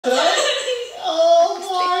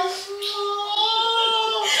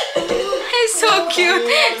So cute.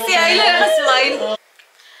 Si Ayla naka-smile.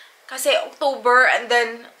 Kasi October and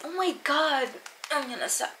then, oh my God.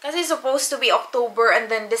 Kasi supposed to be October and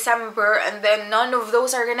then December and then none of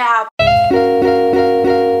those are gonna happen.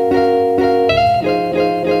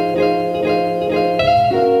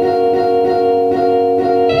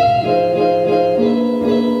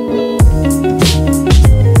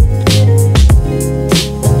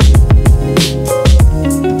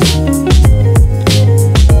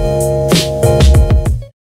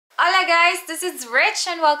 This is Rich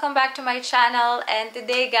and welcome back to my channel. And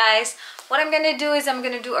today guys, what I'm gonna do is I'm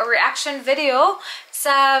gonna do a reaction video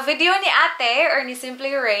sa video ni ate or ni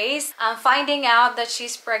Simply Race. Finding out that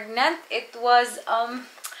she's pregnant. It was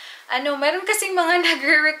meron kasing mga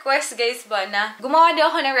nagre-request guys ba na gumawa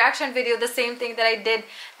daw ako ng reaction video, the same thing that I did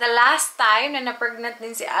the last time na na-pregnant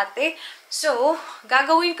din si ate. So,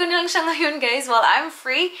 gagawin ko na lang siya ngayon guys while I'm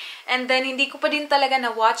free. And then, hindi ko pa din talaga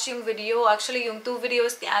na-watch yung video. Actually, yung 2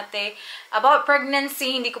 videos ni ate about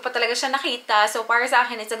pregnancy, hindi ko pa talaga siya nakita. So, para sa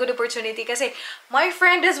akin, it's a good opportunity kasi my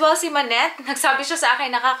friend as well, si Manette, nagsabi siya sa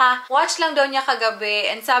akin, nakaka-watch lang daw niya kagabi.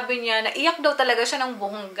 And sabi niya, naiyak daw talaga siya ng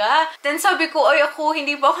bongga. Then sabi ko, oy ako,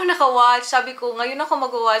 hindi pa ako naka-watch. Sabi ko, ngayon ako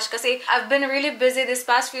mag-watch kasi I've been really busy this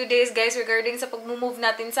past few days guys regarding sa pag-move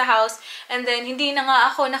natin sa house. And then, hindi na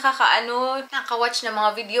nga ako nakaka-watch ng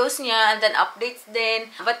mga videos niya and then updates din.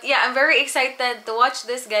 But yeah, I'm very excited to watch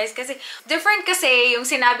this guys kasi different kasi yung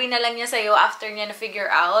sinabi na lang niya sa'yo after niya na-figure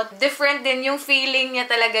out. Different din yung feeling niya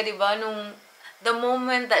talaga, diba? Nung the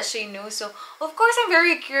moment that she knew. So, of course, I'm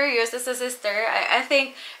very curious as a sister. I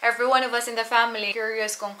think every one of us in the family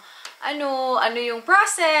curious kung ano yung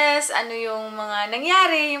process, ano yung mga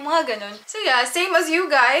nangyari, yung mga ganun. So yeah, same as you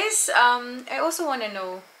guys. I also wanna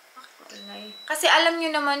know. Kasi alam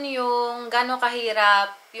nyo naman yung gano'ng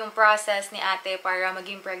kahirap yung process ni ate para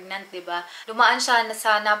maging pregnant, diba? Dumaan siya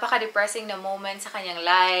sa napaka-depressing na moment sa kanyang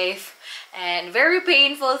life. And very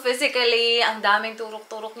painful physically. Ang daming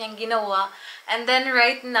turok-turok niyang ginawa. And then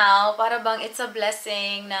right now, para bang it's a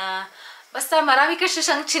blessing na basta marami kasi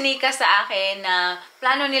siyang chinika sa akin na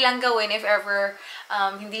plano nilang gawin if ever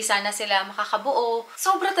hindi sana sila makakabuo.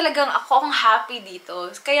 Sobra talagang ako ang happy dito.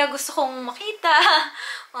 Kaya gusto kong makita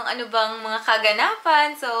kung ano bang mga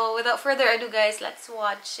kaganapan. So, without further ado guys, let's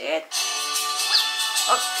watch it.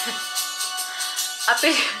 Oh.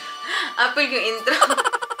 Apil yung intro.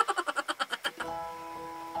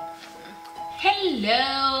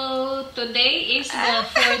 Hello! Today is the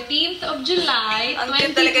 14th of July,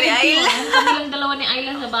 2021. Kami lang dalawa ni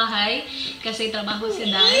Ayla sa bahay kasi trabaho si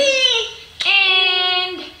Dan.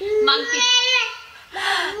 And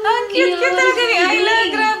ang cute talaga ni Ayla,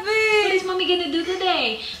 grabe! What is mommy gonna do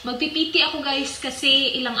today? Magpipiti ako guys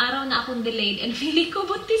kasi ilang araw na akong delayed and feeling ko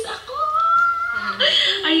buntis ako!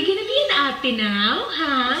 Are you gonna be an ate now,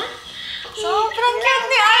 ha? Sobrang cute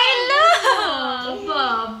ni Ayla!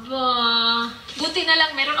 Baba! Buti na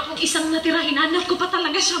lang, meron akong isang natira. Hinanap ko pa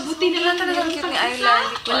talaga siya. Buti na lang talaga cute ni Ayla.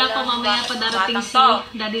 Wala pa, mamaya pa darating si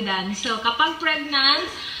Daddy Dan. So, kapag pregnant,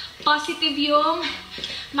 positive yung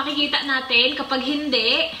makikita natin. Kapag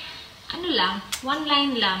hindi, ano lang, 1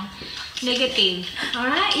 line lang, negative.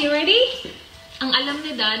 Alright, you ready? Ang alam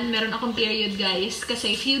ni Dan, meron akong period guys.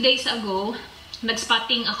 Kasi few days ago,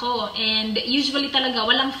 nag-spotting ako. And usually talaga,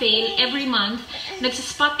 walang fail. Every month,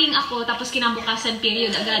 nagsa-spotting ako. Tapos kinabukasan,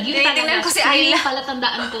 period agad. Yun talaga. Si Ayla.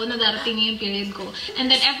 Palatandaan ko na darating yung period ko. And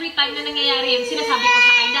then every time na nangyayari yun, sinasabi ko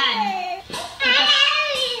siya kay Dan.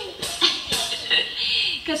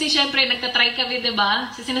 Kasi syempre, nagtatry kami, diba?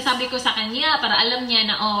 So, sinasabi ko sa kanya para alam niya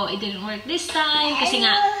na, oh, it didn't work this time. Kasi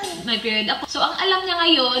nga, may period ako. So, ang alam niya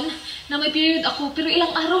ngayon, na may period ako, pero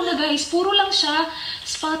ilang araw na guys, puro lang siya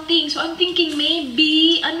spotting. So, I'm thinking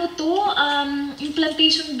maybe,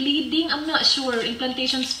 implantation bleeding. I'm not sure.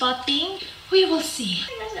 Implantation spotting. We will see.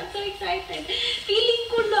 I'm so excited. Feeling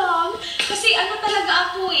ko lang. Kasi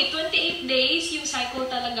talaga ako 28 days yung cycle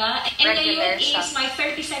talaga. And regular ngayon is my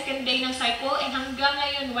 32nd day ng cycle. And hanggang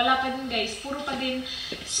ngayon, wala pa din guys. Puro pa din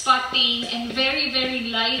spotting. And very,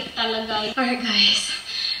 very light talaga. Alright guys.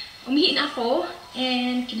 Umihin ako.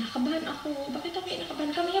 And kinakabahan ako. Bakit ako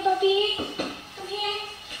kinakabahan? Come here, Bobby. Come here.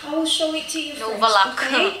 I will show it to you first,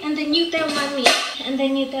 okay? And then you tell mommy. And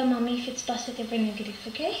then you tell mommy if it's positive or negative,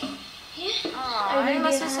 okay? Yeah. Ay,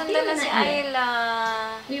 masusundan na si Ayla.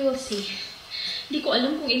 We will see. Hindi ko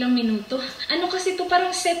alam kung ilang minuto. Ano kasi to,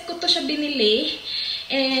 parang set ko to siya binili.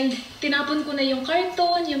 And tinapon ko na yung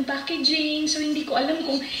karton, yung packaging. So, hindi ko alam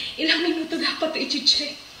kung ilang minuto dapat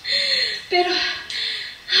i-check. Pero,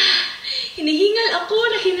 hinihingal ako,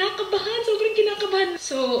 kinakabahan, sobrang kinakabahan.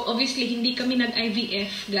 So, obviously, hindi kami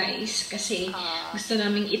nag-IVF, guys, kasi gusto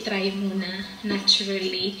naming itry muna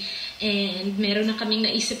naturally. And meron na kaming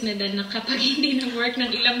naisip na na kapag hindi nag-work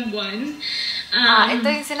ng ilang buwan, ito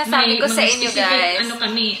yung sinasabi ko sa inyo, guys.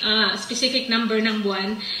 Specific number ng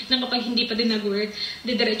buwan na kapag hindi pa din nag-work,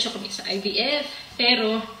 didiretso kami sa IVF.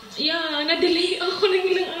 Pero, yeah, na-delay ako ng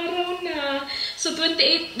ilang araw na. So,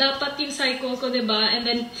 28 dapat yung cycle ko, diba? And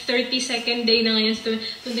then, 32nd day na ngayon.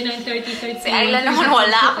 29, 30, 31. Si Ayla naman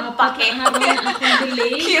wala akong pake. Araw na akong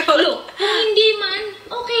delay. Look, kung hindi man,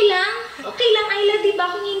 okay lang. Okay lang, Ayla, diba?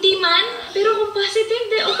 Kung hindi man. Pero kung positive,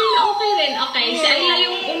 di, okay na okay rin. Okay, si Ayla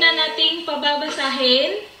yung una nating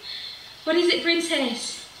pababasahin. What is it,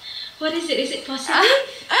 princess? What is it? Is it positive?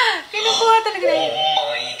 Kinukuha talaga na yun. Oh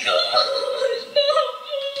my God.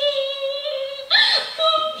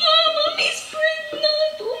 Mommy's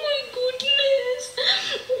pregnant. Oh my goodness.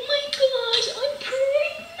 Oh my gosh, I'm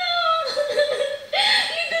pregnant.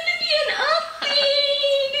 You're gonna be an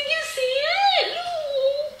auntie. Did you see it?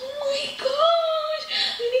 Look. Oh my gosh.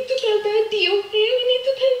 We need to tell Daddy, okay? We need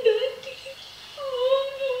to tell Daddy. Oh,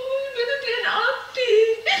 you're gonna be an auntie.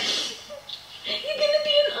 You're gonna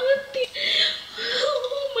be an auntie.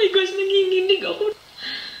 Oh my gosh, nanginginig ako.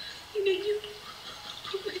 Oh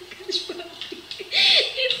my gosh, papi.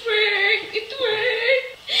 It worked! It worked!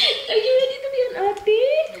 Are you ready to be an ate?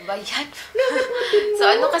 Diba yan? So,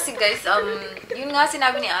 ano kasi guys, yun nga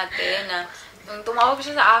sinabi ni ate na nung tumawag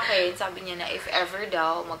siya sa akin, sabi niya na if ever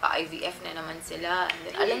daw, magka-IVF na naman sila. And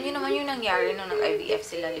then, alam niyo naman yung nangyari nung nag-IVF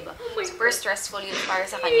sila, diba? Super stressful yun para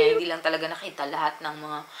sa kanya. Hindi lang talaga nakita lahat ng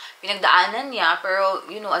mga pinagdaanan niya. Pero,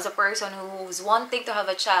 you know, as a person who's wanting to have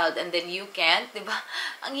a child and then you can't, diba?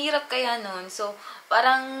 Ang hirap kaya nun. So,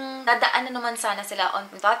 parang dadaan na naman sana sila on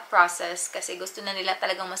that process kasi gusto na nila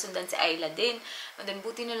talagang masundan si Ayla din. And then,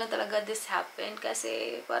 buti na lang talaga this happened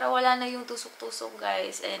kasi para wala na yung tusok-tusok,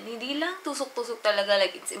 guys. And hindi lang tusok-tusok talaga.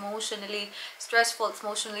 Like, it's emotionally stressful, it's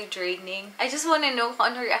emotionally draining. I just wanna know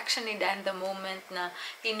kung ano reaction ni Dan the moment na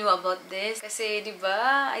he knew about this. Kasi, di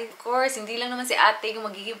ba, of course, hindi lang naman si ate yung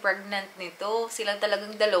magiging pregnant nito. Silang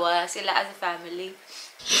talagang dalawa, sila as a family.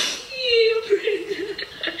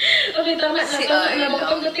 Okay, tama na. Tama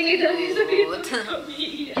pagdating ito sa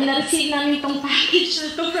na-receive namin itong package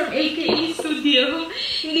na ito from AKA Studio.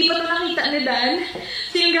 Hindi pa ito nakita ni Dan.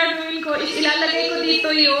 So, yung gagawin ko is ilalagay ko dito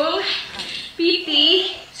yung PT.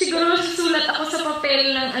 Siguro susulat ako sa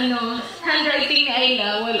papel ng handwriting ni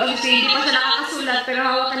Ayla. Well, obviously, hindi pa siya nakakasulat pero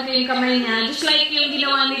hawakan ko yung kamay niya. Just like yung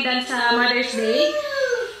ginawa ni Dan sa Mother's Day.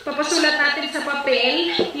 Papasulat natin sa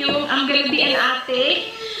papel yung I'm gonna be an ate.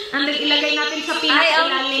 And then ilagay natin sa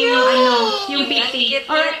pinakailalim yung PT.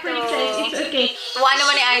 Alright, princess, it's okay. Tuwa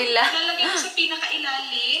naman ni Ayla. Ilalagay ko sa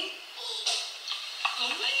pinakailalim.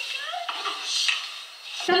 Oh my gosh.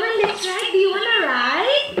 Come on, let's write. Do you wanna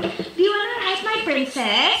write? Do you wanna write, my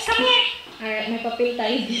princess? Come here. Alright, may papel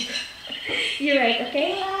tayo dito. You write,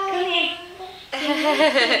 okay? Come here.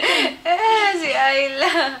 Si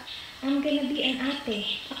Ayla. I'm gonna be an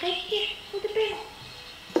ate. Okay, here. Hold the pen.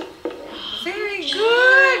 Very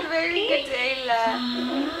good. Very good, Ayla.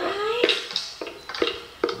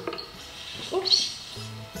 Oops.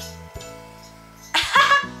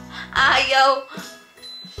 Ayaw.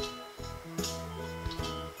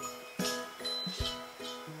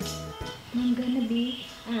 I'm gonna be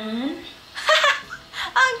an...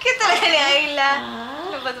 Ang cute talaga ni Ayla.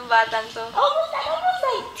 Ano ba itong batang to? Almost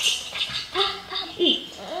like...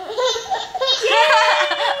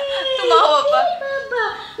 Tumawa pa.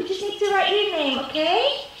 You just need to write your name,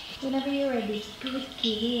 okay? Whenever you're ready. Good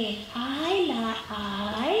kid. Ayla.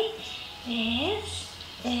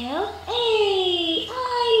 I-S-L-A.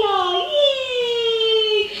 Ayla.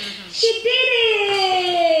 Yay! She did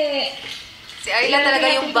it! Si Ayla talaga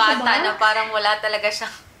yung bata na parang wala talaga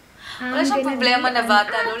siyang problema na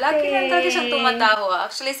bata. No? Lagi lang talaga siyang tumatawa.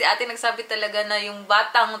 Actually, si ate nagsabi talaga na yung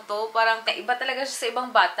batang to, parang iba talaga siya sa ibang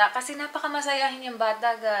bata kasi napakamasayahin yung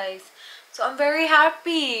bata, guys. So, I'm very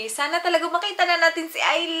happy. Sana talaga makita na natin si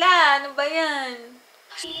Ayla. Ano ba yan?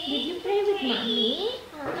 Did you pray with mommy?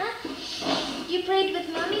 Huh? You prayed with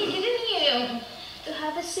mommy, didn't you? To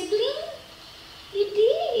have a sibling? You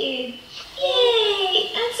did.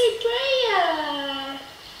 Yay! Answered prayer.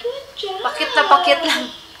 Good job. Pakit na pakit lang.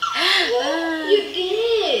 You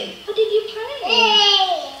did. What did you pray?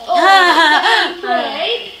 Oh, you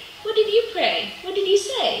prayed? What did you pray? What did you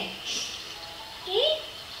say? Hey?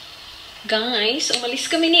 Guys, umalis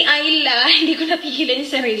kami ni Ayla. Hindi ko napigilan yung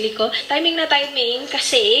sarili ko. Timing na timing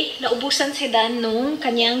kasi naubusan si Dan nung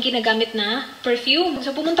kanyang ginagamit na perfume.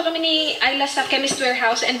 So, pumunta kami ni Ayla sa Chemist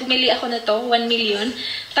Warehouse and bumili ako na to, 1 million.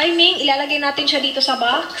 Timing, ilalagay natin siya dito sa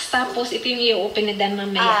box. Tapos, ito yung i-open ni Dan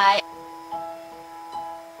mamaya.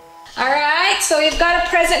 Alright, so we've got a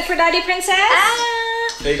present for Daddy Princess.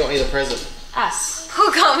 Who got me the present? Us. Who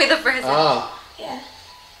got me the present? Ah. Yeah.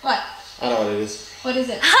 What? I know what it is. What is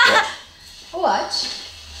it? Watch.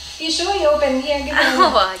 You sure you open here? Give me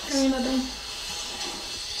a watch.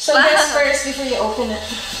 So guess first before you open it.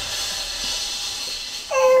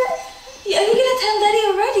 Are you gonna tell Daddy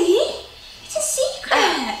already? It's a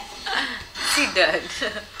secret. See, Dad.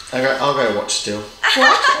 I'll go watch still.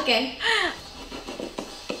 What? Okay.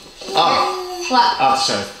 Oh. What?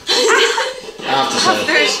 Aftershave.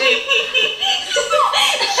 Aftershave.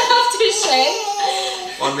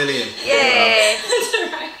 Aftershave. 1 million. Yay. That's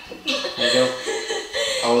alright. There you go.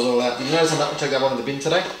 I was all out. Did you notice I took that one in the bin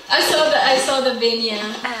today? I saw the bin, yeah.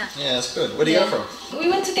 Yeah, that's good. Where do you go from? We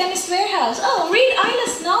went to Chemist Warehouse. Oh, read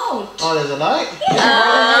Isla's note. Oh, there's a note?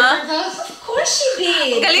 Of course she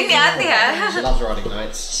did. Galing ni ate, ha? She loves writing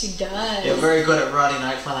notes. She does. You're very good at writing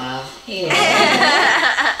notes, my love. Yeah.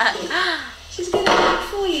 She's gonna work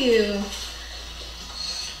for you.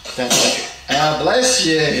 Thank you. Bless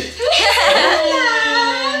you.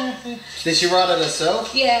 Did she write it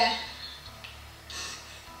herself? Yeah.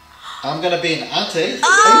 I'm gonna be an auntie.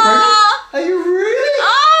 Oh. Are you really?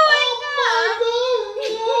 Oh my God.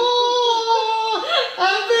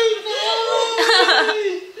 I'm being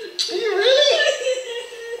married. Are you really?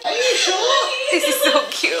 Are you sure? This is so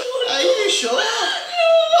cute. Are you sure? I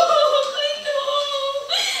know.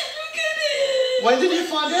 Look at it. When did you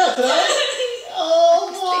find out today? Oh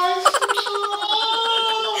my God.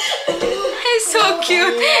 It's so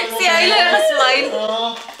cute. Si Ayla naka-smile.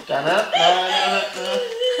 Oh,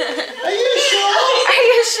 Are you sure? Are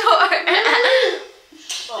you sure?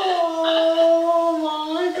 Oh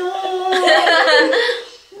my God.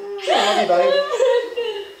 I love you, babe.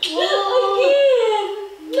 Again.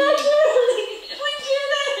 Naturally. We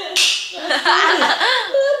did it.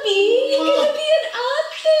 Mommy, you're gonna be an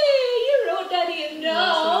auntie. You wrote Daddy a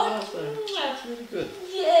note. That's really good.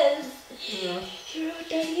 Yes. Yeah. You wrote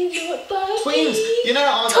Daddy a note, Bobby. Twins. You know, I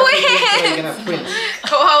was actually thinking today you're gonna have twins.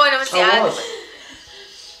 Kawawa naman si ate.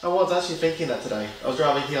 I was actually thinking that today. I was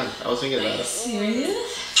driving here. I was thinking about it. Serious?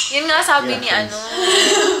 Yun nga sabi Yeah, ni twins.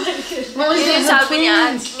 ano. Yun yung sabi ni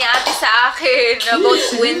ate sa akin about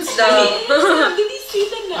twins daw. Did you see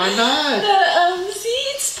the note? I know. See,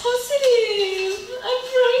 it's positive. I'm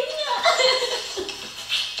pregnant.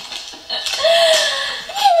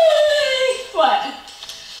 Yay! What?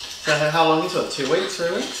 So how long is it? 2 weeks,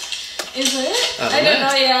 3 weeks? Is it? I I don't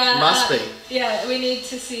know, yeah. Must be. Yeah, we need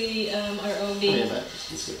to see our OB. Yeah, mate.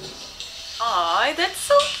 It's good. Aw,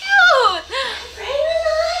 that's so cute.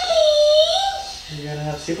 You're gonna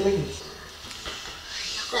have siblings.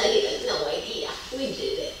 I had no idea. We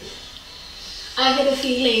did it. I had a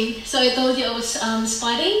feeling. So I told you I was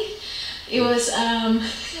spotting. It was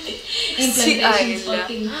implantation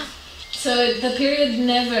spotting. So the period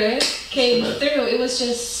never came through. It was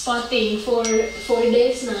just spotting for 4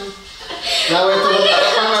 days now. Now we have to look.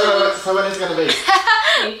 Wait. So when it's gonna be?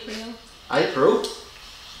 April. April?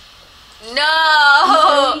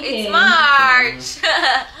 No, it's March.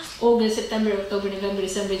 August, September, October, November,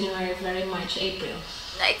 December, January, February, March, April.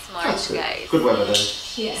 No, it's March, Good. guys. Good weather then.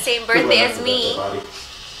 Yeah. Same Good birthday weather as for me. birthday party.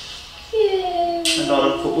 Yay. And not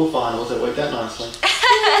on football finals. It worked out nicely.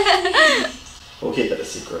 We'll keep it a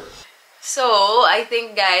secret. So, I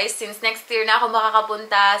think guys, since next year na ako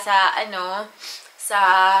makakapunta sa sa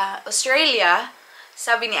Australia,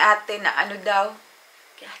 sabi ni ate na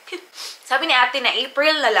sabi ni ate na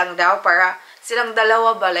April na lang daw para silang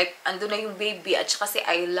dalawa ba, like, ando na yung baby at saka si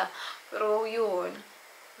Ayla. Pero yun,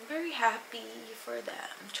 I'm very happy for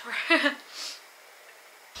them.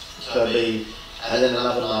 So it'll be, and then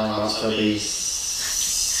another 9 months, so it'll be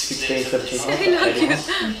 16, 17 months. I love you.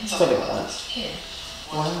 Something like that. Yeah.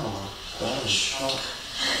 Wow. Wow, I'm shocked.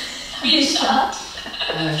 Are you shocked?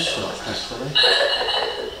 I'm shocked, actually.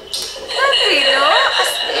 Happy, no?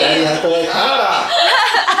 Daddy has to work harder.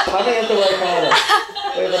 Mommy has to work harder.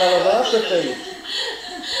 We have another birthday.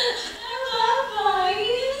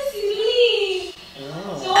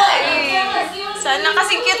 Sana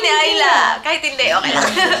kasi cute ni Ayla. Kahit hindi, okay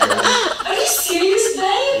lang. Are you serious,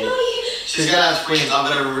 babe? She's gonna have twins. I've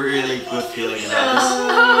got a really good feeling about this.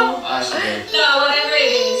 I should do. No, whatever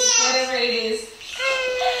it is. Whatever it is.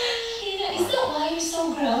 Is that why you're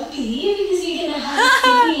so grumpy? Because you're gonna have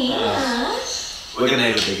a baby, huh? We're gonna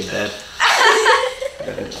have a bigger bed. We're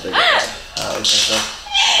gonna have a bigger bed. Tessa.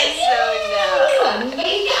 So no. We're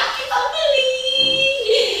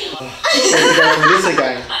going to do this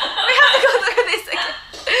again. We have to go through this again.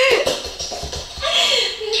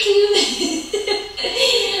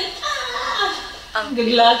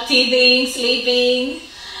 Good luck teething, sleeping.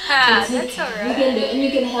 Ha, that's You alright. can do it and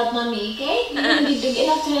you can help mommy, okay? You're gonna be big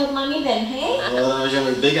enough to help mommy then, hey? Well, she's going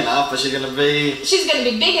to be big enough, but she's going to be... She's gonna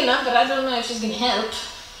be big enough, but I don't know if she's gonna help.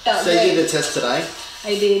 So you did the test today?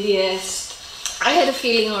 I did, yes. I had a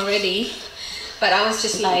feeling already, but I was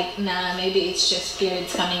just like, nah, maybe it's just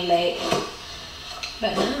periods coming late.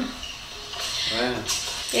 But no. Wow.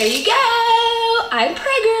 There you go! I'm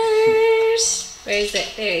preggers! Where is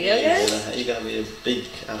it? There you go, guys. You're going to be a big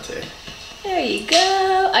auntie. There you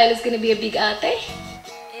go. Isla's gonna be a big ate.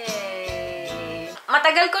 Yay!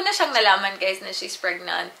 Matagal ko na siyang nalaman, guys, na she's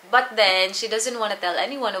pregnant. But then, she doesn't want to tell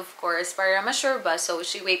anyone, of course, para ma-sure ba. So,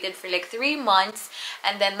 she waited for like 3 months.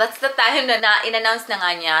 And then, that's the time na in-announce na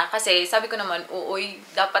nga niya. Kasi, sabi ko naman, uy,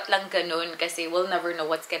 dapat lang ganun. Kasi, we'll never know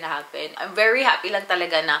what's gonna happen. I'm very happy lang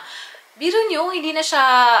talaga na biro nyo, hindi na siya,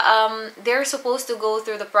 they're supposed to go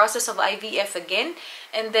through the process of IVF again.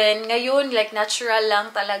 And then, ngayon, like, natural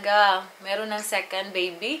lang talaga. Meron ng second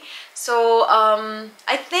baby. So,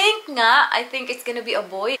 I think it's gonna be a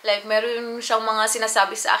boy. Like, meron siyang mga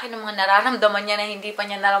sinasabi sa akin ng mga nararamdaman niya na hindi pa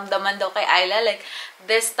niya naramdaman daw kay Ayla. Like,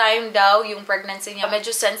 this time daw, yung pregnancy niya,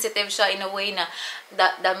 medyo sensitive siya in a way na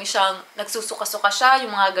dami siyang nagsusuka-suka siya,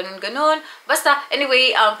 yung mga ganun-ganun. Basta,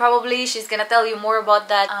 anyway, probably she's gonna tell you more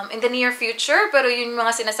about that in the near future. Pero yun yung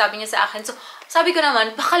mga sinasabi niya sa akin. So, sabi ko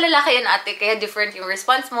naman, baka lalaki yan ate, kaya different yung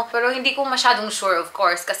response mo. Pero hindi ko masyadong sure, of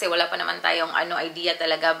course, kasi wala pa naman tayong idea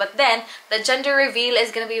talaga. But then, the gender reveal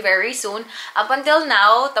is gonna be very soon. Up until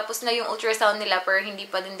now, tapos na yung ultrasound nila, pero hindi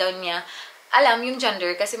pa din daw niya alam yung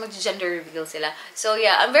gender, kasi mag-gender reveal sila. So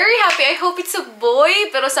yeah, I'm very happy. I hope it's a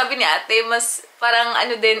boy. Pero sabi ni ate, mas parang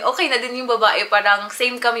din, okay na din yung babae. Parang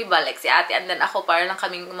same kami ba? Like si ate and then ako, parang lang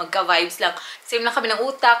kaming magka-vibes lang. Same lang kami ng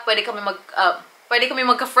utak, pwede kami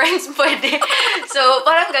magka-friends, pwede. So,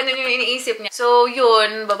 parang ganun yung iniisip niya. So,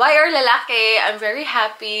 yun, babae or lalaki, I'm very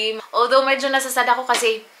happy. Although, medyo nasasad ako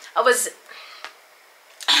kasi I was...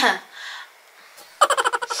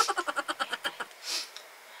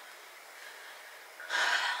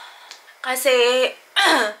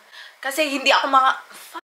 kasi hindi ako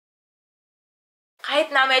kahit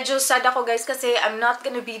na medyo sad ako, guys, kasi I'm not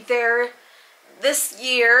gonna be there this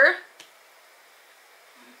year.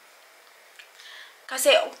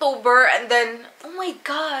 Kasi October and then, oh my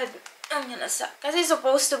God, kasi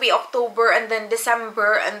supposed to be October and then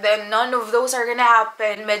December and then none of those are gonna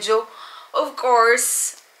happen. Medyo, of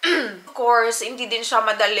course, hindi din siya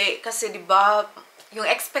madali kasi diba, yung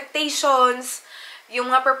expectations, yung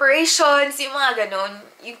mga preparations, yung mga ganun,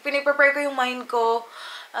 yung piniprepare ko yung mind ko,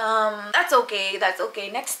 that's okay.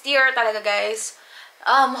 Next year talaga, guys.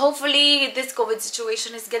 Hopefully, this COVID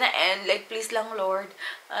situation is gonna end. Like, please lang, Lord.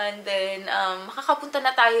 And then, makakapunta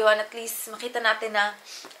na tayo and at least makita natin na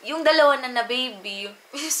yung dalawa na baby.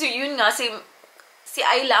 So, yun nga, si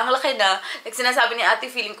Ayla, ang laki na. Like, sinasabi ni ate,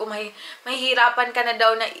 feeling ko mahihirapan ka na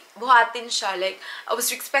daw na buhatin siya. Like, I was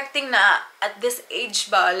expecting na at this age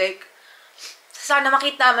ba, like, sana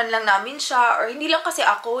makita man lang namin siya. Or hindi lang kasi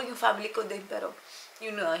ako, yung family ko din. Pero,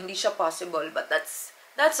 yun na, hindi siya possible. But that's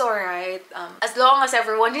alright. As long as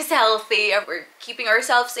everyone is healthy, we're keeping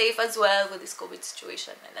ourselves safe as well with this COVID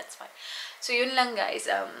situation, and that's fine. So, yun lang, guys.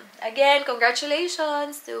 Again,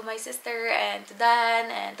 congratulations to my sister and to Dan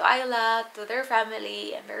and to Ayla, to their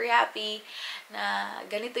family. I'm very happy na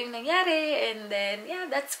ganito yung nangyari. And then, yeah,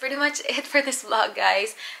 that's pretty much it for this vlog,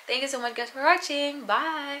 guys. Thank you so much, guys, for watching.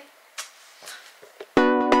 Bye!